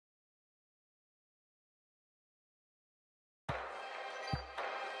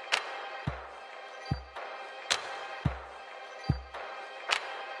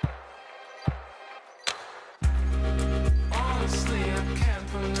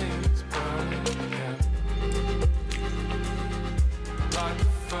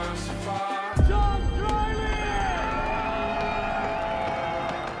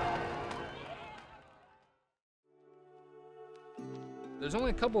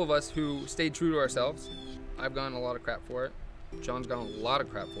couple of us who stayed true to ourselves. I've gotten a lot of crap for it. John's gotten a lot of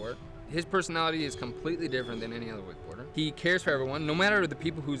crap for it. His personality is completely different than any other wakeboarder. He cares for everyone. No matter the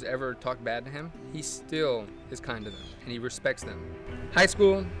people who's ever talked bad to him, he still is kind to them and he respects them. High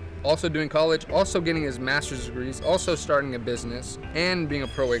school, also doing college, also getting his master's degrees, also starting a business, and being a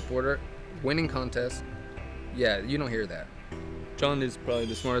pro wakeboarder, winning contests. Yeah, you don't hear that. John is probably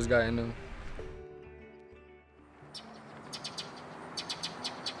the smartest guy I know.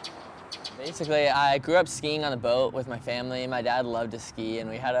 Basically, I grew up skiing on a boat with my family. My dad loved to ski, and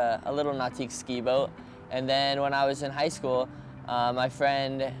we had a little nautique ski boat. And then when I was in high school, my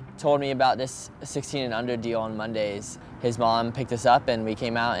friend told me about this 16 and under deal on Mondays. His mom picked us up, and we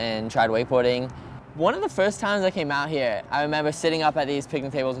came out and tried wakeboarding. One of the first times I came out here, I remember sitting up at these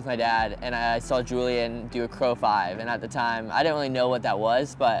picnic tables with my dad, and I saw Julian do a crow 5. And at the time, I didn't really know what that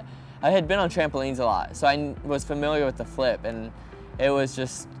was, but I had been on trampolines a lot, so I was familiar with the flip. And it was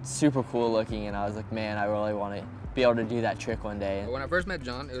just super cool looking, and I was like, man, I really want to be able to do that trick one day. When I first met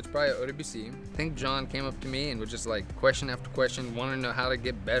John, it was probably at OWC. I think John came up to me and was just like question after question, wanted to know how to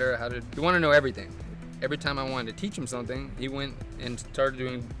get better, he wanted to know everything. Every time I wanted to teach him something, he went and started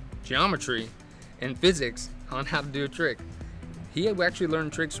doing geometry and physics on how to do a trick. He actually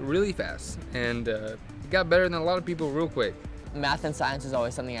learned tricks really fast, and he got better than a lot of people real quick. Math and science was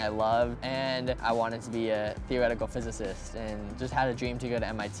always something I loved, and I wanted to be a theoretical physicist and just had a dream to go to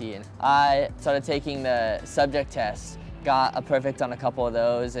MIT. And I started taking the subject test, got a perfect on a couple of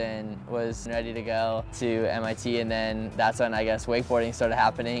those, and was ready to go to MIT. And then that's when I guess wakeboarding started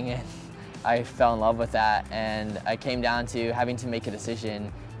happening, and I fell in love with that. And I came down to having to make a decision.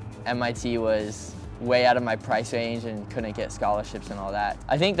 MIT was way out of my price range and couldn't get scholarships and all that.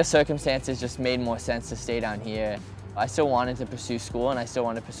 I think the circumstances just made more sense to stay down here. I still wanted to pursue school, and I still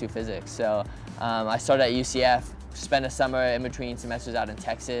wanted to pursue physics. So I started at UCF, spent a summer in between semesters out in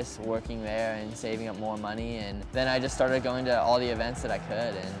Texas, working there and saving up more money. And then I just started going to all the events that I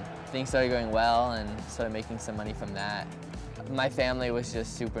could, and things started going well and started making some money from that. My family was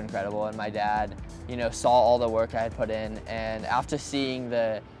just super incredible, and my dad, saw all the work I had put in, and after seeing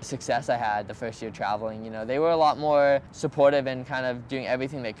the success I had the first year traveling, they were a lot more supportive and kind of doing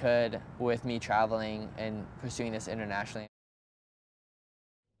everything they could with me traveling and pursuing this internationally.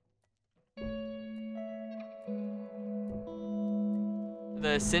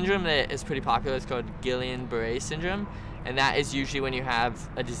 The syndrome that is pretty popular is called Guillain-Barré syndrome, and that is usually when you have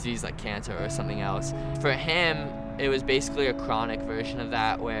a disease like cancer or something else. For him, it was basically a chronic version of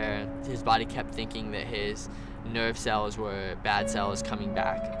that, where his body kept thinking that his nerve cells were bad cells coming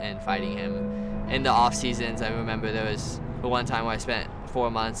back and fighting him. In the off seasons, I remember there was one time where I spent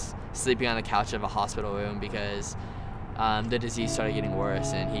 4 months sleeping on the couch of a hospital room because the disease started getting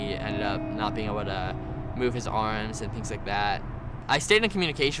worse, and he ended up not being able to move his arms and things like that. I stayed in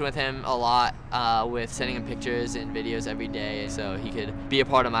communication with him a lot, with sending him pictures and videos every day so he could be a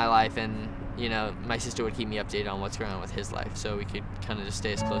part of my life, and my sister would keep me updated on what's going on with his life, so we could kind of just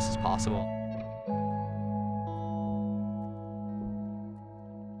stay as close as possible.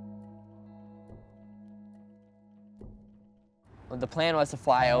 Well, the plan was to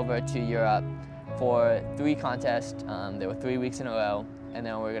fly over to Europe for 3 contests. There were 3 weeks in a row, and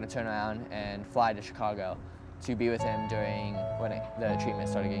then we were going to turn around and fly to Chicago to be with him during when the treatment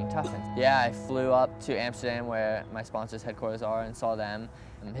started getting tough. And yeah, I flew up to Amsterdam, where my sponsor's headquarters are, and saw them.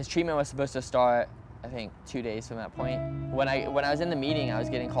 His treatment was supposed to start, I think, 2 days from that point. When I was in the meeting, I was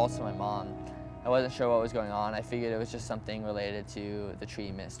getting calls to my mom. I wasn't sure what was going on. I figured it was just something related to the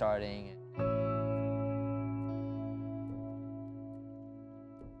treatment starting.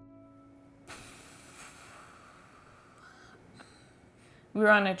 We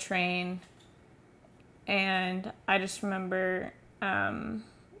were on a train, and I just remember John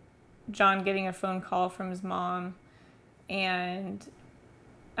getting a phone call from his mom, and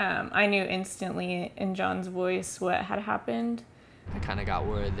I knew instantly in John's voice what had happened. I kind of got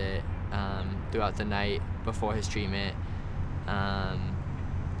word that throughout the night before his treatment, I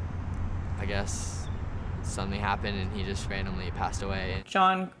guess something happened and he just randomly passed away.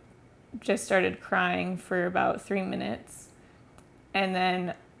 John just started crying for about 3 minutes, and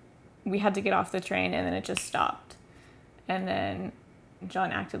then we had to get off the train, and then it just stopped. And then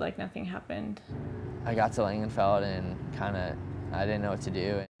John acted like nothing happened. I got to Langenfeld and I didn't know what to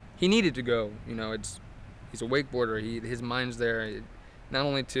do. He needed to go, he's a wakeboarder. His mind's there, not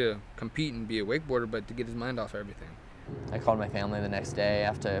only to compete and be a wakeboarder, but to get his mind off everything. I called my family the next day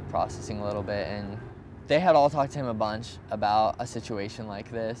after processing a little bit, and they had all talked to him a bunch about a situation like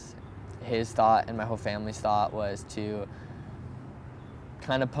this. His thought and my whole family's thought was to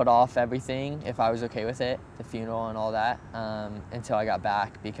kind of put off everything, if I was okay with it, the funeral and all that, until I got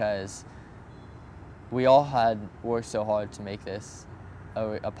back, because we all had worked so hard to make this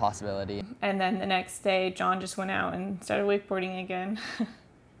a possibility. And then the next day, John just went out and started wakeboarding again.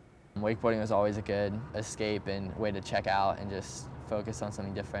 Wakeboarding was always a good escape and way to check out and just focus on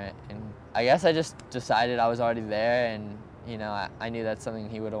something different. And I guess I just decided I was already there, and you know, I knew that's something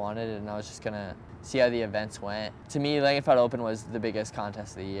he would have wanted, and I was just gonna see how the events went. To me, Langenfeld Open was the biggest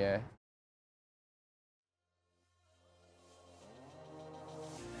contest of the year.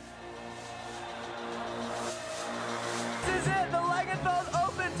 This is it, the Langenfeld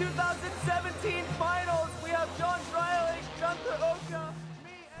Open 2017 finals. We have John Dreiling,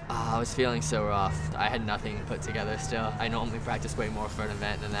 I was feeling so rough. I had nothing put together still. I normally practice way more for an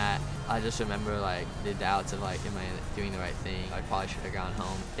event than that. I just remember like the doubts of like, am I doing the right thing? I probably should have gone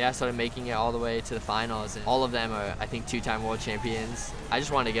home. Yeah, I started making it all the way to the finals, and all of them are, I think, 2-time world champions. I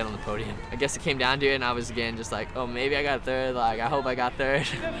just wanted to get on the podium. I guess it came down to it, and I was again just like, oh, maybe I got third. Like, I hope I got third.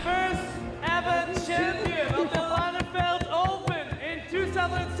 The first ever champion of the Langenfeld Open in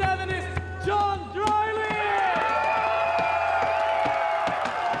 2007 is John Dreiling.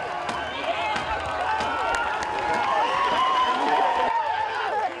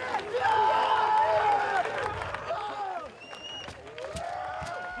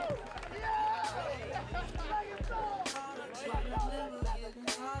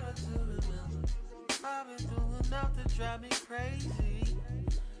 Drive me crazy.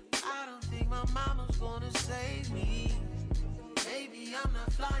 I don't think my mama's gonna save me. Maybe I'm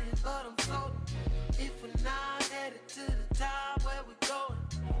not flying, but I'm floating. If we're not headed to the top, where we